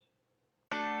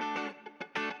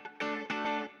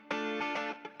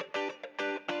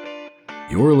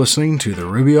You're listening to the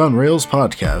Ruby on Rails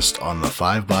podcast on the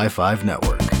 5x5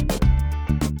 network.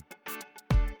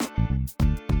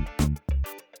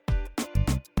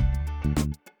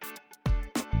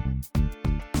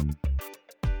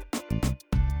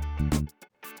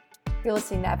 You're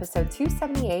listening to episode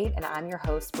 278, and I'm your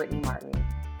host, Brittany Martin.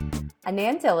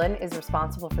 Anand Dhillon is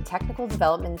responsible for technical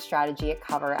development and strategy at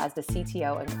Cover as the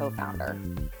CTO and co-founder.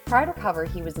 Prior to Cover,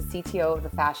 he was the CTO of the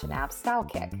fashion app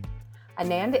StyleKick.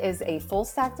 Anand is a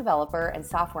full-stack developer and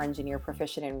software engineer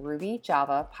proficient in Ruby,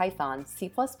 Java, Python, C++,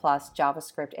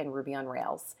 JavaScript, and Ruby on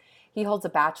Rails. He holds a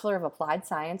Bachelor of Applied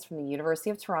Science from the University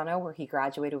of Toronto, where he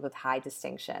graduated with high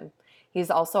distinction.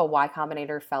 He's also a Y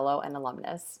Combinator Fellow and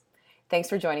alumnus. Thanks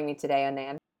for joining me today,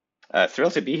 Anand.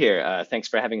 Thrilled to be here. Thanks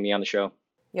for having me on the show.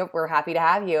 Yep, we're happy to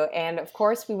have you. And of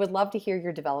course, we would love to hear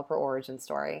your developer origin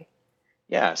story.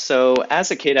 Yeah, so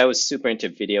as a kid, I was super into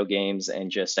video games and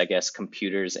just, I guess,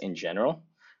 computers in general.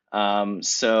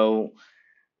 So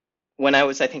when I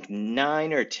was, I think,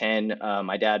 9 or 10,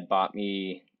 my dad bought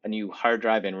me a new hard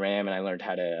drive and RAM, and I learned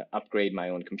how to upgrade my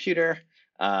own computer.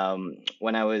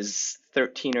 When I was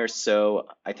 13 or so,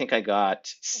 I think I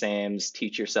got Sam's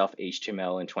Teach Yourself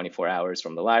HTML in 24 hours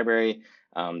from the library.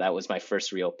 That was my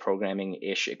first real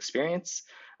programming-ish experience.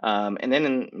 And then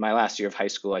in my last year of high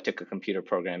school, I took a computer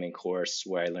programming course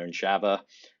where I learned Java.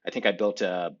 I think I built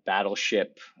a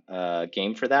battleship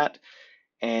game for that.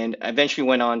 And I eventually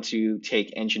went on to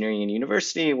take engineering in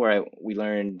university where we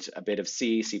learned a bit of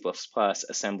C, C++,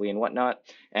 assembly and whatnot.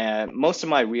 And most of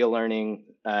my real learning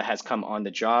has come on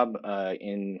the job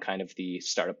in kind of the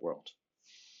startup world.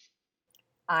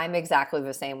 I'm exactly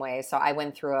the same way. So I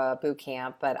went through a boot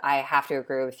camp, but I have to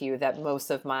agree with you that most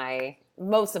of my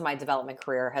development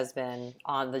career has been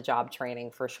on the job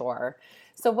training for sure.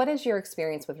 So what is your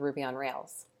experience with Ruby on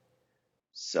Rails?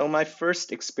 So my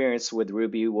first experience with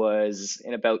Ruby was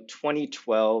in about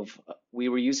 2012. We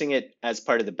were using it as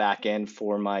part of the backend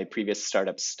for my previous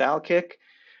startup, StyleKick.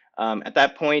 At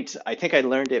that point, I think I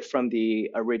learned it from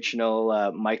the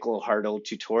original Michael Hartle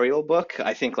tutorial book.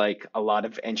 I think like a lot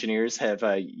of engineers have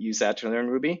used that to learn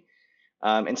Ruby.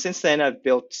 And since then, I've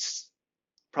built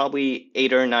probably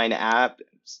 8 or 9 apps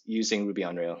using Ruby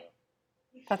on Rails.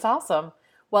 That's awesome.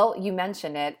 Well, you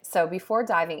mentioned it. So before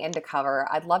diving into Cover,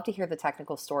 I'd love to hear the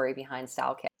technical story behind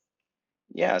StyleKick.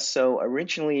 Yeah, so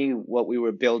originally what we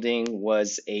were building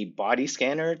was a body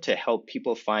scanner to help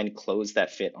people find clothes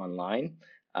that fit online.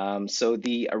 So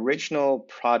the original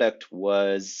product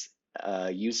was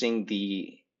using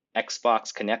the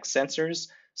Xbox Connect sensors.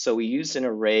 So we used an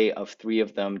array of 3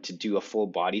 of them to do a full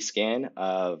body scan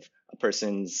of a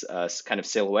person's kind of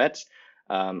silhouette.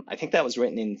 I think that was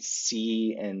written in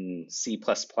C and C++.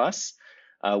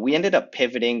 We ended up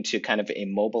pivoting to kind of a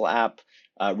mobile app,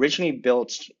 originally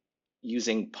built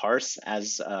using Parse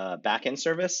as a backend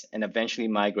service and eventually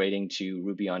migrating to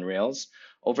Ruby on Rails.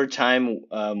 Over time,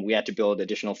 we had to build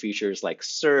additional features like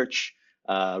search,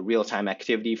 real-time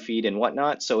activity feed, and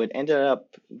whatnot. So it ended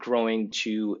up growing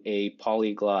to a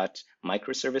polyglot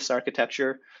microservice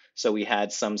architecture. So we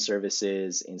had some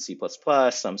services in C++,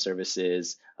 some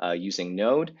services using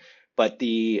Node, but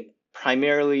the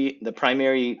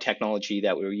primary technology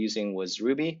that we were using was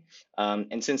Ruby.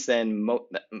 And since then,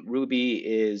 Ruby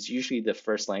is usually the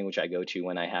first language I go to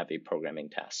when I have a programming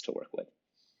task to work with.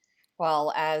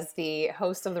 Well, as the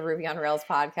host of the Ruby on Rails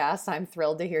podcast, I'm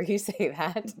thrilled to hear you say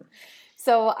that.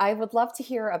 So I would love to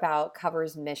hear about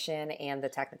Cover's mission and the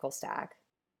technical stack.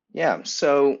 Yeah,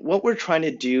 so what we're trying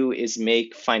to do is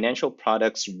make financial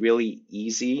products really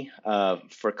easy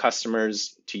for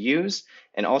customers to use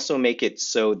and also make it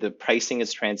so the pricing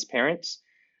is transparent.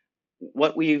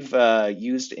 What we've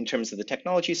used in terms of the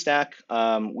technology stack,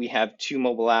 we have 2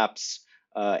 mobile apps.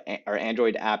 Our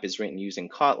Android app is written using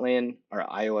Kotlin. Our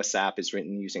iOS app is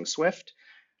written using Swift.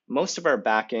 Most of our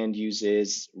backend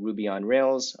uses Ruby on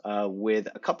Rails with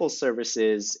a couple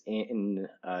services in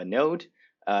Node,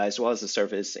 as well as a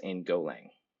service in Golang.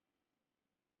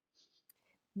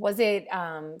 Was it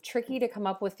tricky to come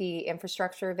up with the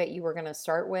infrastructure that you were going to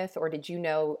start with, or did you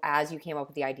know as you came up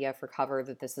with the idea for Cover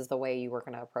that this is the way you were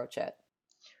going to approach it?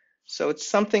 So it's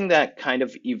something that kind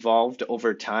of evolved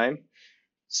over time.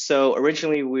 So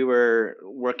originally we were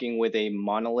working with a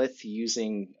monolith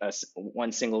using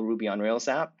one single Ruby on Rails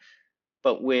app,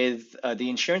 but with the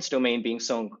insurance domain being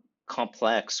so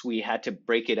complex, we had to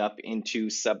break it up into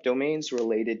subdomains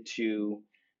related to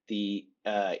the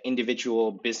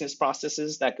individual business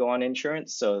processes that go on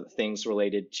insurance. So things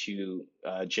related to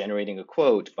generating a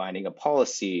quote, binding a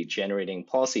policy, generating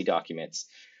policy documents.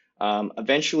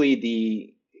 Eventually,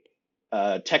 the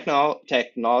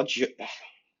technology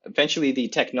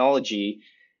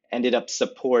ended up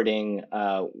supporting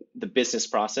the business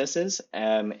processes.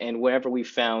 And wherever we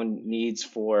found needs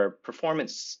for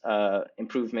performance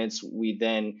improvements, we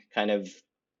then kind of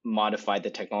modified the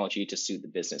technology to suit the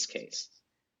business case.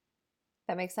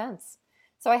 That makes sense.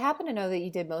 So I happen to know that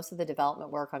you did most of the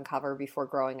development work on Cover before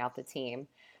growing out the team.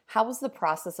 How was the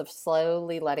process of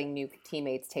slowly letting new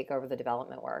teammates take over the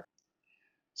development work?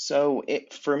 So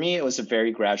for me, it was a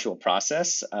very gradual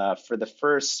process. For the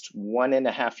first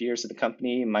 1.5 years of the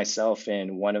company, myself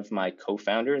and one of my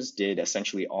co-founders did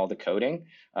essentially all the coding.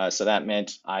 So that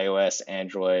meant iOS,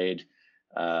 Android,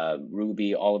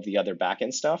 Ruby, all of the other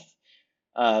backend stuff.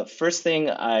 First thing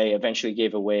I eventually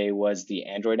gave away was the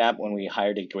Android app when we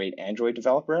hired a great Android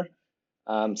developer.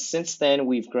 Since then,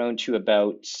 we've grown to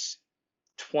about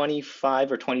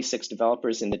 25 or 26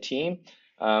 developers in the team.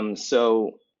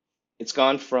 So it's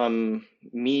gone from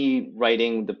me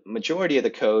writing the majority of the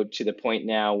code to the point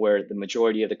now where the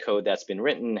majority of the code that's been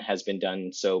written has been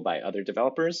done so by other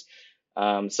developers.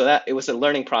 So that it was a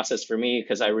learning process for me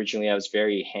because I was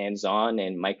very hands-on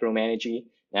and micromanaging.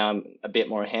 Now I'm a bit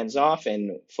more hands-off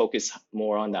and focus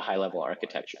more on the high-level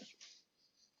architecture.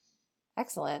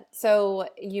 Excellent. So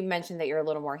you mentioned that you're a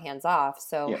little more hands off.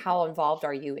 So Yeah. how involved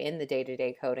are you in the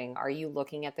day-to-day coding? Are you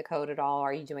looking at the code at all?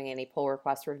 Are you doing any pull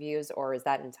request reviews, or is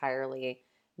that entirely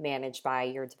managed by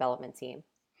your development team?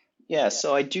 Yeah,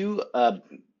 so I do a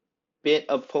bit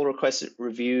of pull request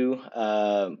review,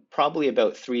 probably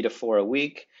about 3 to 4 a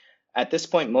week. At this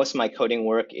point, most of my coding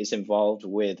work is involved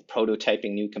with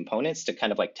prototyping new components to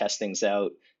kind of like test things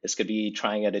out. This could be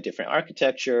trying out a different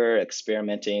architecture,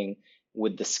 experimenting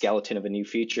with the skeleton of a new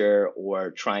feature,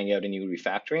 or trying out a new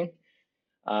refactoring.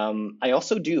 I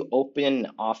also do open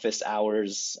office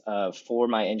hours for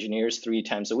my engineers 3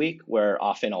 times a week, where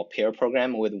often I'll pair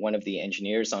program with one of the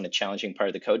engineers on a challenging part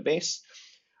of the code base.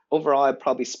 Overall, I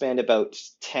probably spend about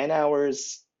 10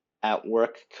 hours at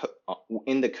work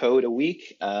in the code a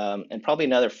week, and probably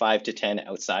another 5 to 10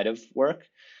 outside of work.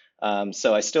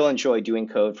 So I still enjoy doing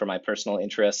code for my personal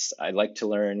interests. I like to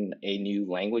learn a new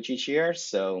language each year.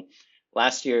 So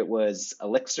last year it was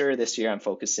Elixir. This year I'm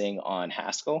focusing on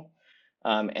Haskell.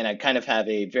 And I kind of have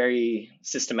a very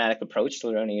systematic approach to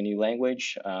learning a new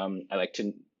language. I like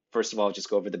to, first of all, just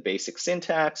go over the basic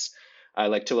syntax. I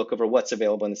like to look over what's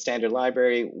available in the standard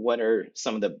library, what are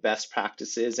some of the best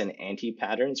practices and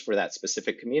anti-patterns for that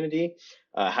specific community,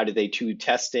 how do they do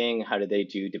testing, how do they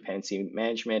do dependency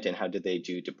management, and how do they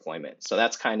do deployment. So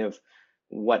that's kind of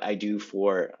what I do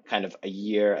for kind of a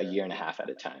year and a half at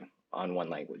a time on one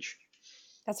language.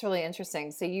 That's really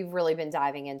interesting. So you've really been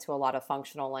diving into a lot of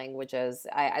functional languages.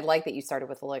 I like that you started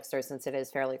with Elixir since it is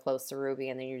fairly close to Ruby,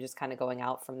 and then you're just kind of going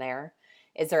out from there.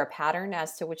 Is there a pattern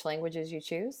as to which languages you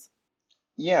choose?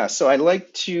 Yeah, so I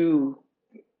like to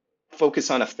focus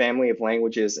on a family of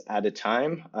languages at a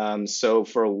time. So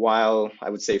for a while, I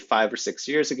would say 5 or 6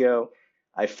 years ago,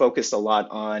 I focused a lot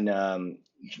on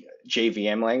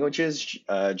JVM languages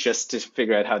just to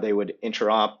figure out how they would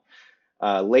interop.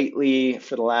 Lately,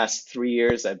 for the last 3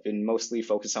 years, I've been mostly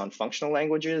focused on functional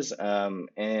languages,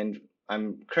 and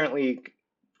I'm currently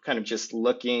kind of just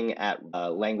looking at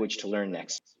language to learn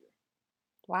next.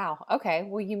 Wow. Okay.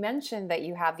 Well, you mentioned that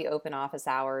you have the open office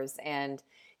hours, and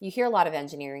you hear a lot of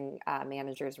engineering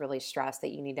managers really stress that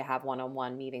you need to have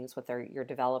one-on-one meetings with your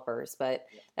developers. But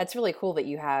that's really cool that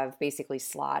you have basically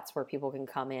slots where people can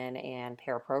come in and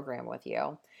pair program with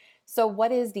you. So,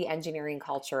 what is the engineering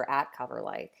culture at Cover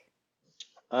like?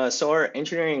 So our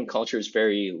engineering culture is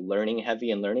very learning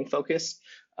heavy and learning focused.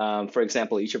 For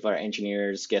example, each of our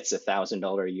engineers gets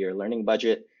 $1,000 a year learning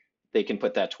budget. They can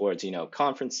put that towards,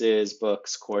 conferences,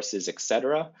 books, courses,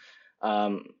 etc.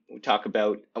 We talked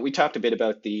a bit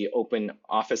about the open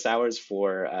office hours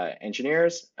for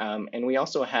engineers, and we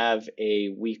also have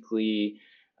a weekly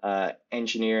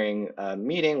engineering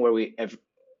meeting where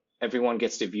everyone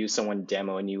gets to view someone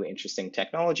demo a new interesting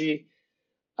technology.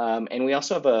 And we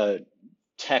also have a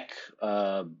tech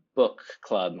book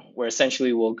club where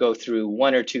essentially we'll go through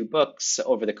 1 or 2 books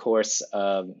over the course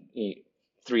of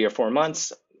 3 or 4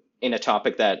 months in a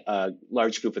topic that a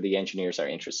large group of the engineers are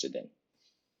interested in.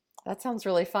 That sounds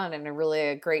really fun and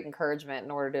a great encouragement in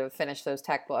order to finish those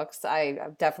tech books.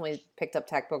 I've definitely picked up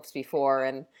tech books before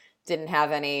and didn't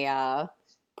have any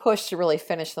push to really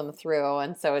finish them through.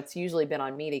 And so it's usually been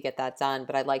on me to get that done.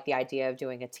 But I like the idea of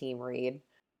doing a team read.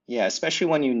 Yeah, especially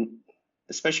when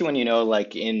you know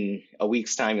like in a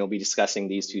week's time you'll be discussing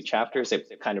these 2 chapters,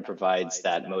 it kind of provides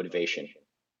that motivation.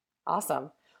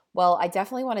 Awesome. Well, I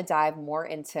definitely want to dive more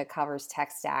into Cover's tech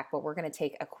stack, but we're going to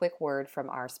take a quick word from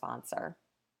our sponsor.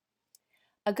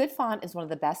 A good font is one of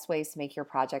the best ways to make your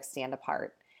project stand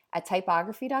apart. At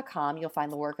typography.com, you'll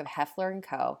find the work of Heffler &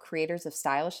 Co., creators of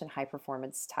stylish and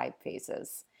high-performance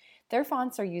typefaces. Their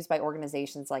fonts are used by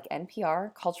organizations like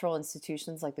NPR, cultural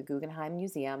institutions like the Guggenheim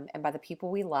Museum, and by the people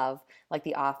we love, like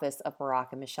the office of Barack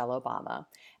and Michelle Obama.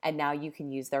 And now you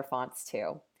can use their fonts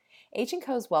too.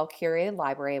 H&Co's well-curated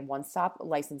library and one-stop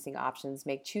licensing options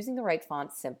make choosing the right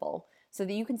font simple, so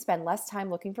that you can spend less time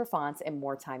looking for fonts and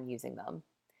more time using them.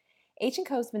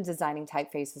 H&Co's been designing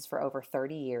typefaces for over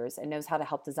 30 years and knows how to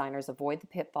help designers avoid the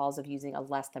pitfalls of using a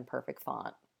less than perfect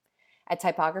font. At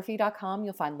typography.com,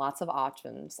 you'll find lots of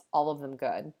options, all of them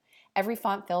good. Every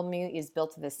font family is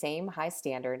built to the same high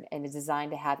standard and is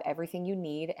designed to have everything you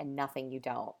need and nothing you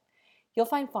don't. You'll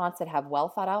find fonts that have well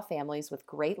thought out families with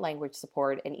great language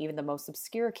support and even the most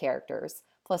obscure characters,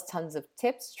 plus tons of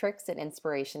tips, tricks, and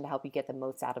inspiration to help you get the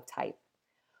most out of type.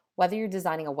 Whether you're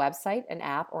designing a website, an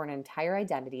app, or an entire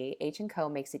identity, H&Co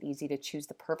makes it easy to choose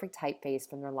the perfect typeface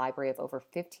from their library of over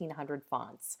 1,500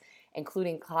 fonts,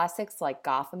 including classics like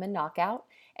Gotham and Knockout,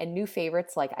 and new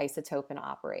favorites like Isotope and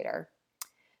Operator.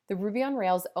 The Ruby on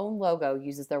Rails own logo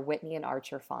uses their Whitney and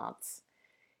Archer fonts.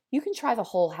 You can try the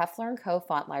whole Heffler & Co.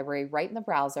 font library right in the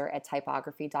browser at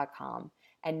typography.com.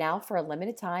 And now, for a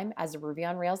limited time, as a Ruby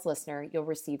on Rails listener, you'll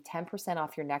receive 10%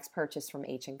 off your next purchase from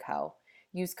H&Co.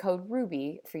 Use code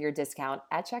RUBY for your discount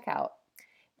at checkout.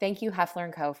 Thank you,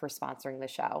 Heffler & Co., for sponsoring the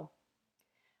show.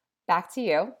 Back to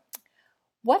you.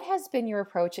 What has been your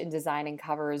approach in designing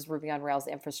covers Ruby on Rails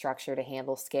infrastructure to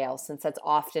handle scale, since that's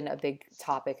often a big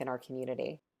topic in our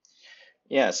community?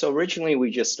 Yeah, so originally we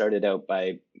just started out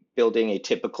by building a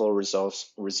typical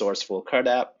resourceful card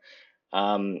app.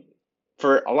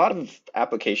 For a lot of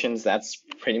applications, that's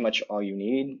pretty much all you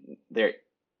need. They're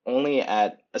only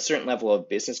at a certain level of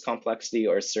business complexity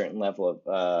or a certain level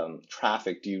of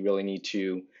traffic do you really need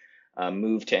to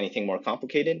move to anything more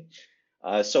complicated.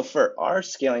 So for our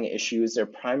scaling issues, they're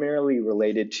primarily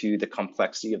related to the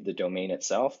complexity of the domain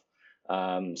itself.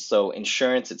 So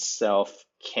insurance itself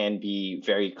can be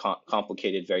very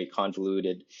complicated, very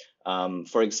convoluted.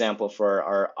 For example, for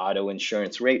our auto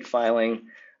insurance rate filing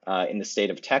in the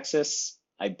state of Texas,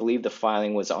 I believe the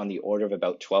filing was on the order of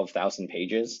about 12,000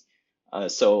 pages.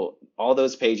 So all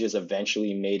those pages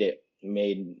eventually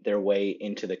made their way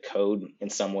into the code in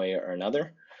some way or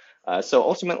another. So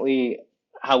ultimately,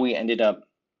 how we ended up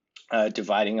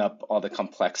dividing up all the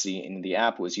complexity in the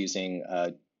app was using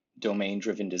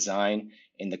domain-driven design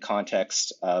in the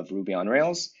context of Ruby on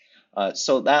Rails.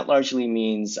 So that largely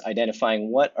means identifying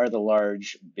what are the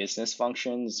large business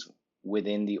functions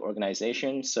within the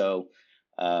organization. So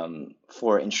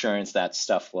for insurance, that's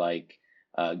stuff like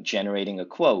generating a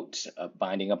quote,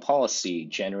 binding a policy,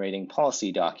 generating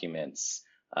policy documents,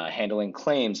 handling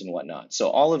claims and whatnot. So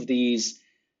all of these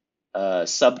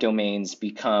subdomains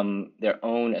become their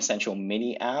own essential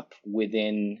mini app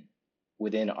within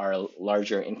our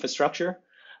larger infrastructure.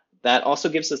 That also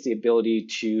gives us the ability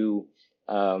to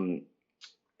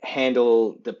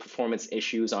handle the performance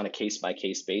issues on a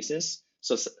case-by-case basis.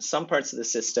 So some parts of the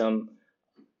system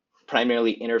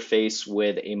primarily interface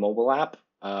with a mobile app.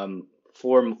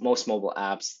 For most mobile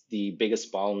apps, the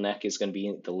biggest bottleneck is going to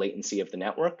be the latency of the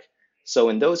network. So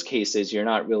in those cases, you're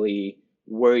not really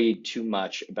worried too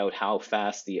much about how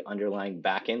fast the underlying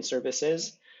backend service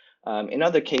is. In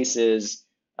other cases,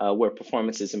 where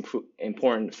performance is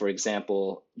important, for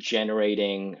example,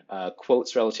 generating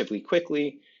quotes relatively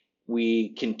quickly, we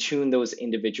can tune those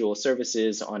individual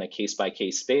services on a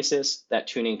case-by-case basis. That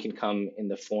tuning can come in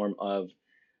the form of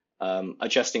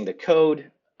adjusting the code,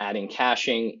 adding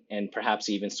caching, and perhaps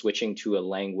even switching to a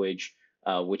language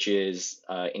which is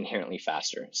inherently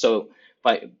faster. So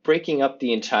by breaking up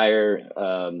the entire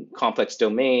complex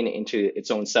domain into its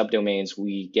own subdomains,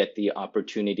 we get the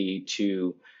opportunity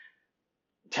to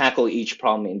tackle each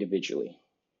problem individually.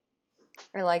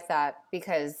 I like that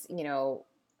because,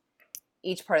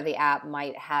 each part of the app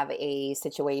might have a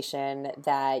situation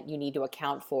that you need to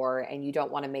account for, and you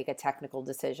don't want to make a technical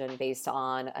decision based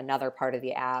on another part of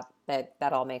the app. That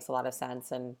all makes a lot of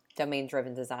sense, and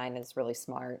domain-driven design is really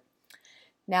smart.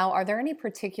 Now, are there any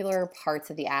particular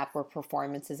parts of the app where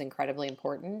performance is incredibly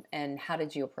important, and how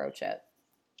did you approach it?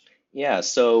 Yeah,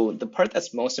 so the part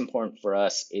that's most important for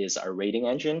us is our rating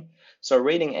engine. So our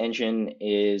rating engine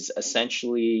is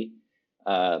essentially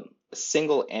a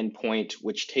single endpoint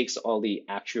which takes all the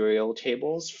actuarial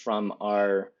tables from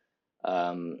our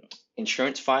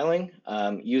insurance filing,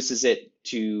 uses it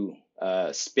to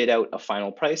spit out a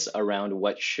final price around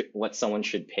what someone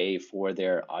should pay for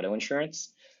their auto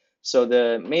insurance. So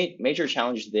the major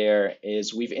challenge there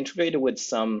is we've integrated with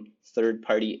some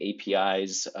third-party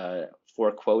APIs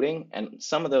for quoting, and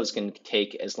some of those can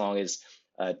take as long as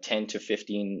 10 to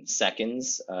 15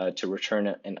 seconds to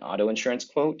return an auto insurance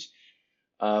quote.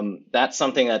 That's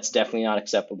something that's definitely not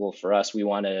acceptable for us. We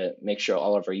want to make sure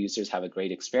all of our users have a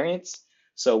great experience.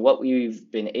 So what we've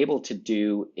been able to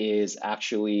do is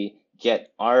actually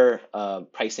get our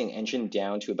pricing engine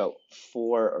down to about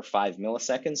 4 or 5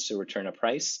 milliseconds to return a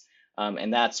price.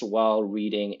 And that's while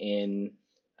reading in,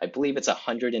 I believe it's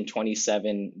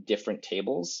 127 different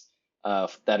tables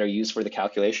that are used for the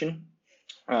calculation.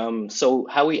 So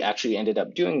how we actually ended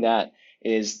up doing that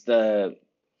is the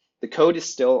code is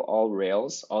still all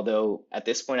Rails, although at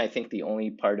this point, I think the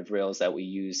only part of Rails that we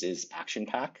use is Action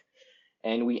Pack.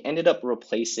 And we ended up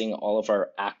replacing all of our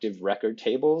active record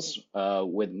tables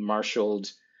with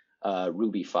marshaled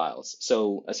Ruby files.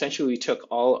 So essentially, we took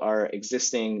all our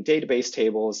existing database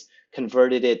tables,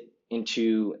 converted it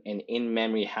into an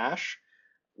in-memory hash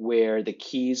where the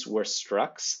keys were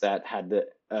structs that had the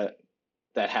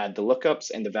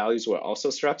lookups, and the values were also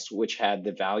structs, which had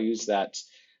the values that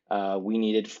we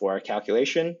needed for our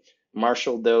calculation,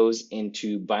 marshaled those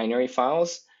into binary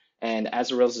files. And as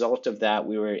a result of that,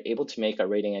 we were able to make our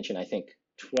rating engine, I think,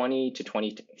 20 to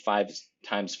 25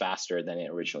 times faster than it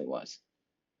originally was.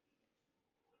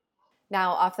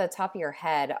 Now, off the top of your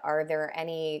head, are there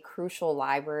any crucial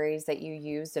libraries that you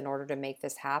used in order to make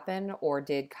this happen, or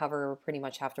did Cover pretty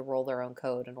much have to roll their own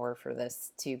code in order for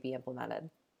this to be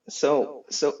implemented? So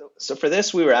for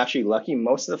this, we were actually lucky.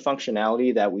 Most of the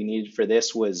functionality that we needed for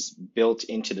this was built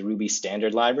into the Ruby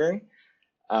standard library,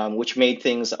 which made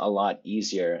things a lot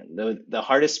easier. The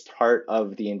hardest part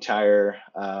of the entire,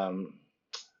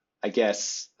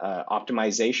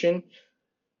 optimization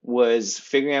was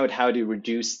figuring out how to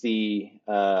reduce the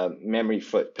memory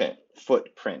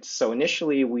footprint. So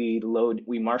initially we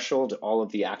marshaled all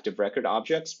of the active record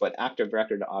objects, but active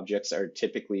record objects are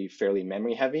typically fairly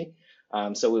memory heavy.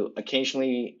 So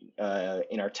occasionally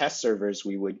in our test servers,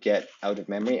 we would get out of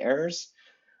memory errors.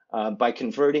 By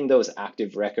converting those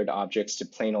active record objects to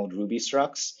plain old Ruby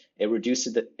structs, it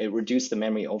reduced the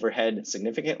memory overhead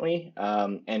significantly,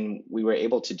 and we were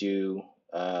able to do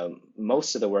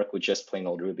most of the work with just plain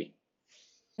old Ruby.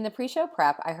 In the pre-show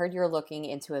prep, I heard you're looking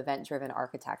into event-driven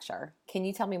architecture. Can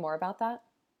you tell me more about that?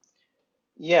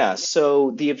 Yeah,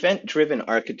 so the event-driven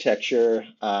architecture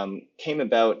came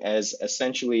about as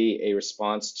essentially a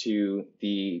response to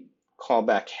the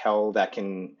callback hell that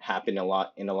can happen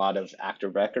in a lot of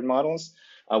active record models.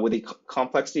 With the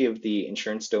complexity of the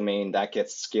insurance domain, that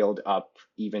gets scaled up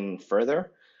even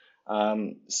further.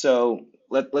 So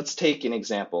let's take an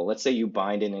example. Let's say you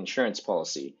bind an insurance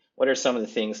policy. What are some of the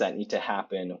things that need to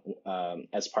happen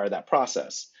as part of that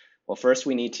process? Well, first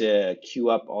we need to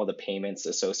queue up all the payments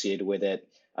associated with it,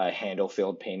 handle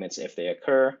failed payments if they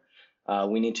occur.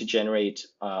 We need to generate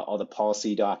all the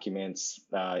policy documents,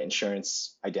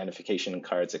 insurance identification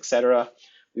cards, etc.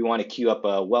 We want to queue up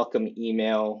a welcome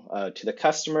email to the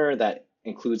customer that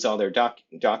includes all their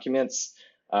documents.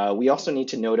 We also need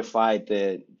to notify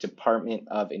the Department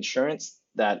of Insurance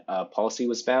that policy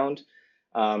was bound.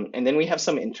 And then we have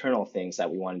some internal things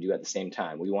that we want to do at the same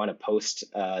time. We want to post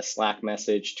a Slack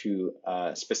message to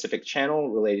a specific channel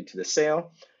related to the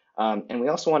sale. And we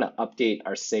also want to update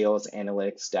our sales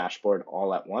analytics dashboard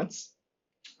all at once.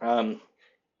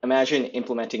 Imagine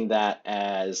implementing that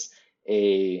as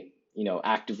a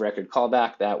active record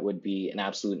callback. That would be an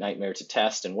absolute nightmare to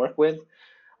test and work with.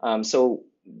 So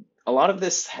a lot of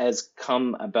this has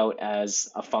come about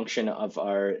as a function of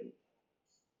our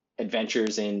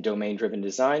adventures in domain-driven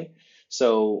design.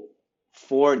 So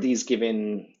for these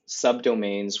given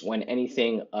subdomains, when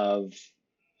anything of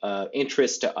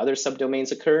interest to other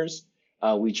subdomains occurs,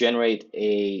 we generate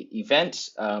a event.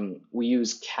 We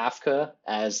use Kafka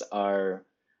as our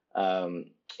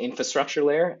infrastructure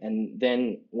layer, and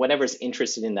then whatever's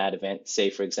interested in that event, say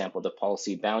for example, the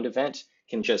policy bound event,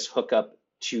 can just hook up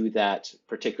to that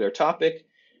particular topic,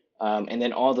 and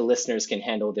then all the listeners can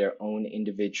handle their own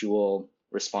individual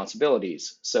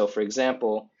responsibilities. So for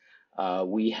example,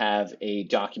 we have a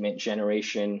document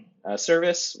generation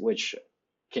service, which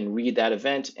can read that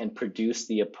event and produce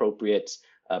the appropriate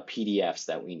PDFs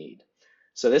that we need.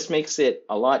 So this makes it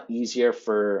a lot easier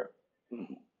for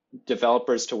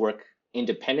developers to work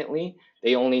independently.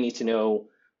 They only need to know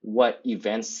what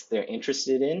events they're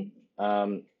interested in.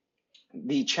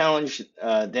 The challenge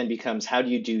then becomes, how do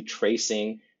you do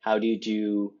tracing? How do you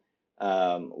do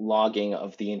logging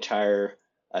of the entire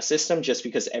system, just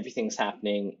because everything's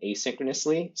happening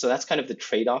asynchronously? So that's kind of the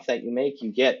trade-off that you make.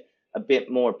 You get a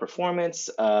bit more performance,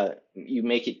 you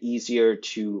make it easier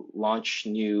to launch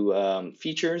new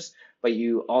features, but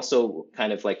you also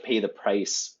kind of like pay the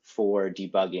price for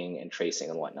debugging and tracing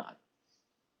and whatnot.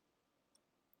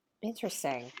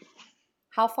 Interesting.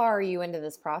 How far are you into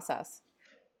this process?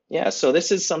 Yeah, so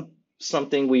this is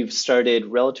something we've started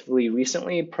relatively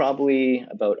recently, probably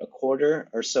about a quarter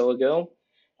or so ago.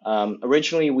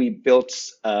 Originally, we built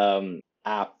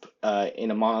app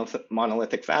in a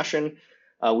monolithic fashion.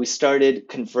 We started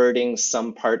converting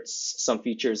some parts, some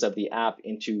features of the app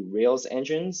into Rails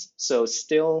engines. So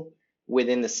still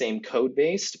within the same code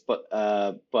base, but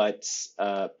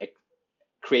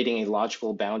creating a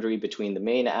logical boundary between the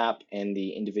main app and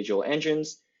the individual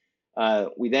engines.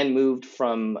 We then moved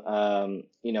from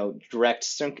direct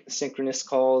synchronous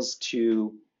calls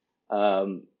to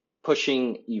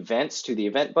pushing events to the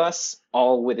event bus,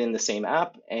 all within the same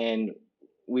app, and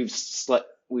we've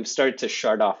started to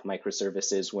shard off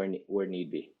microservices where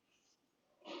need be.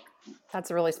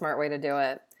 That's a really smart way to do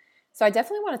it. So I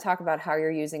definitely want to talk about how you're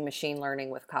using machine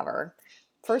learning with Cover.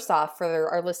 First off, for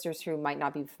our listeners who might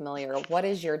not be familiar, what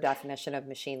is your definition of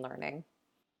machine learning?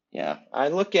 Yeah, I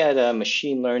look at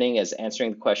machine learning as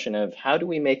answering the question of how do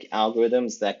we make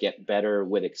algorithms that get better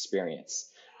with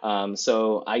experience?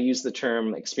 So I use the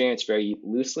term experience very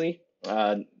loosely.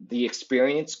 The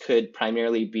experience could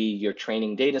primarily be your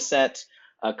training data set,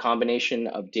 a combination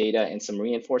of data and some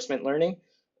reinforcement learning,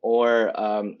 or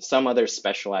some other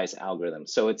specialized algorithm.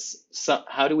 So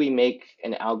how do we make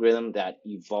an algorithm that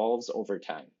evolves over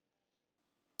time?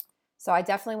 So I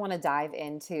definitely want to dive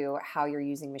into how you're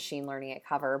using machine learning at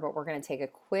Cover, but we're going to take a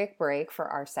quick break for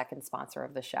our second sponsor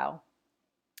of the show.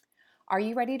 Are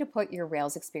you ready to put your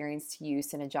Rails experience to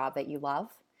use in a job that you love?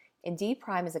 Indeed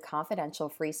Prime is a confidential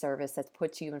free service that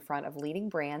puts you in front of leading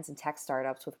brands and tech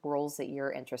startups with roles that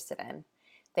you're interested in.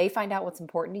 They find out what's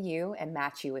important to you and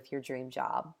match you with your dream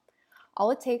job.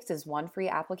 All it takes is one free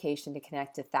application to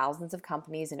connect to thousands of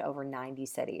companies in over 90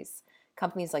 cities.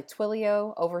 Companies like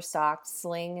Twilio, Overstock,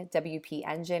 Sling, WP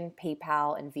Engine,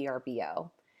 PayPal, and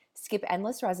VRBO. Skip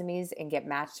endless resumes and get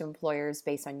matched to employers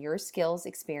based on your skills,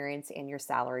 experience, and your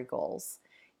salary goals.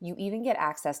 You even get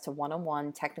access to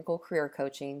one-on-one technical career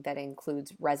coaching that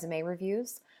includes resume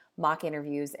reviews, mock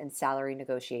interviews, and salary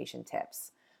negotiation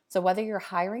tips. So whether you're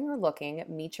hiring or looking,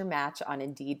 meet your match on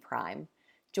Indeed Prime.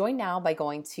 Join now by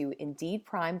going to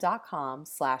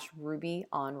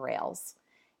indeedprime.com/rubyonrails.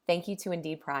 Thank you to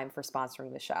Indeed Prime for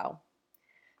sponsoring the show.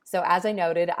 So as I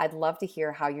noted, I'd love to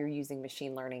hear how you're using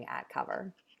machine learning at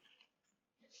Cover.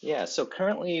 Yeah, so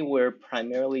currently we're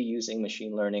primarily using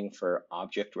machine learning for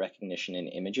object recognition in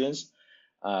images.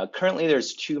 Currently,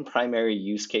 there's two primary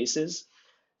use cases.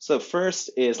 So first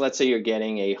is, let's say you're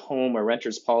getting a home or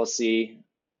renter's policy,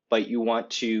 but you want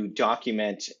to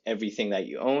document everything that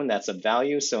you own that's of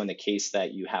value. So in the case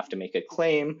that you have to make a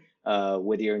claim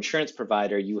with your insurance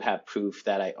provider, you have proof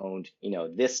that I owned,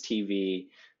 this TV,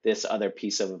 this other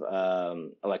piece of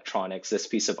electronics, this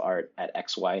piece of art at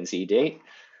X, Y, and Z date.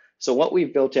 So what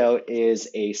we've built out is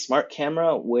a smart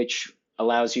camera, which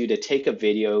allows you to take a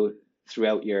video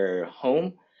throughout your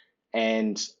home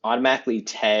and automatically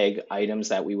tag items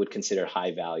that we would consider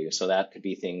high value. So that could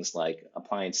be things like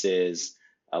appliances,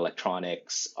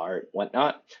 electronics, art,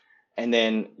 whatnot. And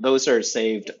then those are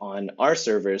saved on our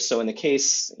servers. So in the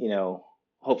case,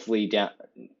 hopefully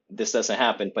this doesn't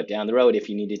happen, but down the road, if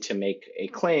you needed to make a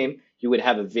claim, you would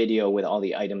have a video with all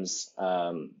the items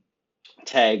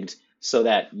tagged so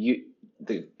that the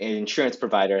insurance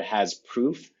provider has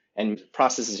proof and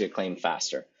processes your claim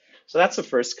faster. So that's the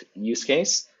first use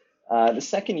case. The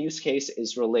second use case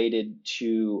is related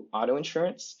to auto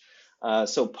insurance.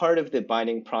 So part of the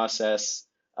binding process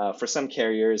for some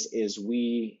carriers is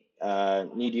we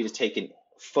need you to take a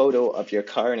photo of your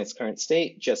car in its current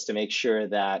state just to make sure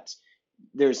that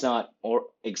there's not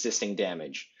existing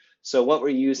damage. So what we're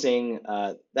using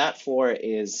that for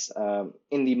is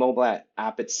in the mobile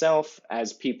app itself,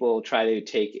 as people try to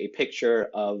take a picture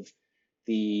of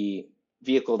the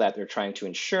vehicle that they're trying to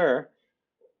insure,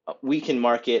 we can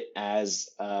mark it as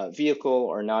a vehicle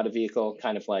or not a vehicle,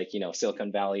 kind of like,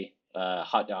 Silicon Valley,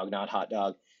 hot dog, not hot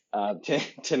dog,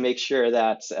 to make sure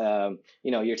that,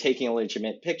 you're taking a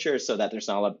legitimate picture so that there's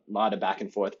not a lot of back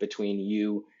and forth between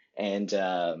you and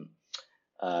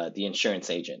the insurance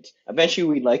agent. Eventually,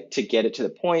 we'd like to get it to the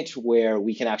point where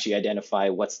we can actually identify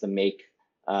what's the make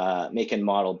and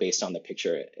model based on the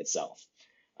picture itself.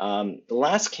 The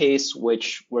last case,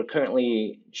 which we're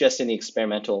currently just in the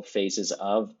experimental phases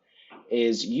of,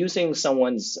 is using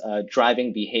someone's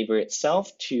driving behavior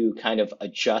itself to kind of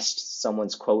adjust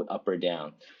someone's quote up or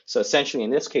down. So essentially,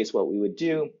 in this case, what we would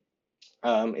do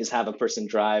is have a person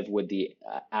drive with the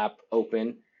app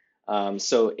open,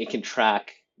 so it can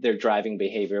track their driving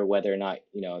behavior, whether or not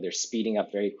they're speeding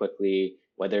up very quickly,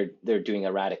 whether they're doing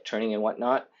erratic turning and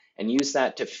whatnot, and use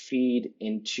that to feed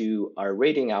into our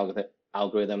rating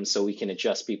algorithms so we can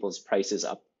adjust people's prices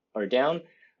up or down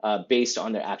based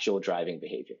on their actual driving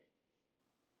behavior.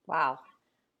 Wow.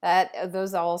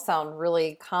 Those all sound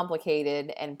really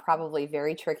complicated and probably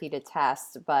very tricky to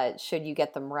test, but should you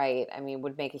get them right, I mean,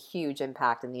 would make a huge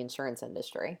impact in the insurance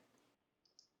industry.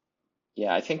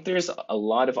 Yeah, I think there's a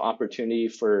lot of opportunity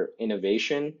for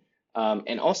innovation,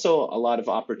 and also a lot of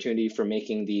opportunity for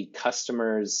making the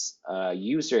customer's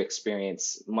user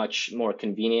experience much more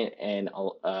convenient and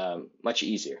much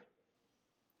easier.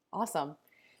 Awesome.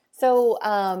 So,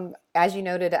 as you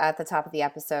noted at the top of the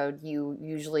episode, you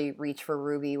usually reach for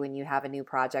Ruby when you have a new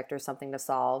project or something to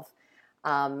solve.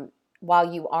 Um,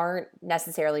 while you aren't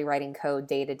necessarily writing code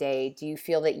day to day, do you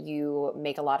feel that you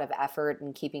make a lot of effort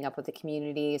in keeping up with the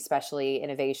community, especially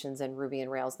innovations in Ruby and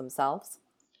Rails themselves?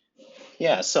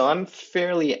 Yeah, so I'm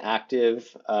fairly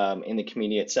active in the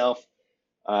community itself.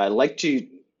 I like to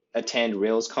attend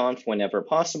RailsConf whenever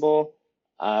possible.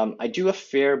 I do a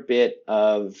fair bit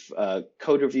of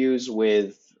code reviews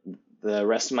with the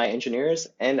rest of my engineers,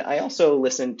 and I also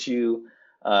listen to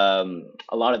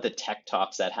a lot of the tech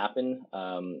talks that happen.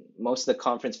 Most of the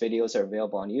conference videos are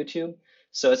available on YouTube.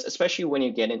 So it's especially when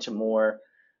you get into more,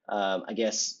 I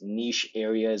guess, niche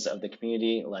areas of the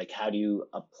community, like how do you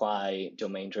apply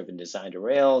domain-driven design to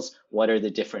Rails? What are the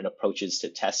different approaches to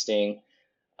testing?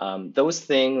 Those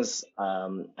things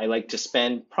I like to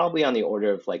spend probably on the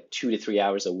order of like 2 to 3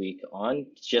 hours a week on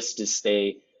just to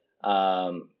stay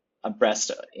um,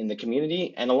 abreast in the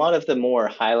community. And a lot of the more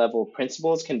high level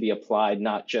principles can be applied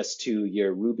not just to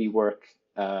your Ruby work,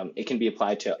 it can be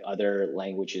applied to other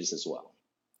languages as well.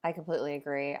 I completely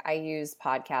agree. I use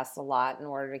podcasts a lot in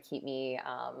order to keep me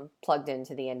plugged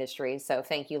into the industry. So,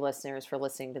 thank you, listeners, for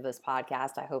listening to this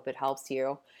podcast. I hope it helps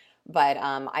you. But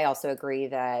I also agree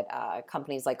that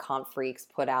companies like ConfFreaks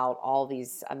put out all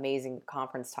these amazing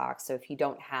conference talks. So, if you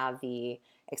don't have the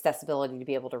accessibility to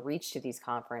be able to reach to these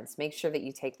conferences, make sure that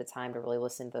you take the time to really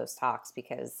listen to those talks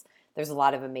because there's a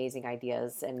lot of amazing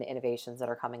ideas and innovations that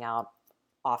are coming out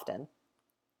often.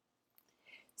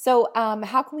 So,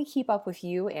 how can we keep up with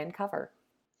you and Cover?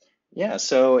 Yeah,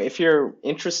 so if you're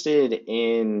interested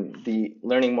in the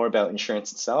learning more about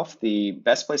insurance itself, the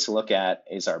best place to look at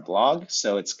is our blog.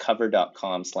 So it's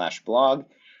cover.com/blog.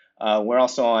 We're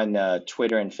also on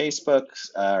Twitter and Facebook.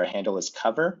 Our handle is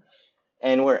Cover.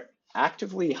 And we're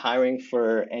actively hiring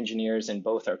for engineers in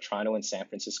both our Toronto and San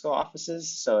Francisco offices.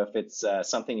 So if it's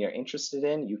something you're interested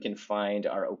in, you can find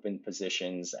our open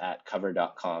positions at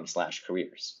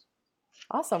cover.com/careers.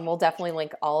 Awesome. We'll definitely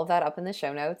link all of that up in the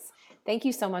show notes. Thank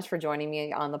you so much for joining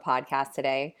me on the podcast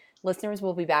today. Listeners,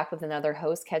 will be back with another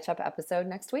host catch up episode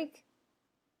next week.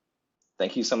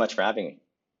 Thank you so much for having me.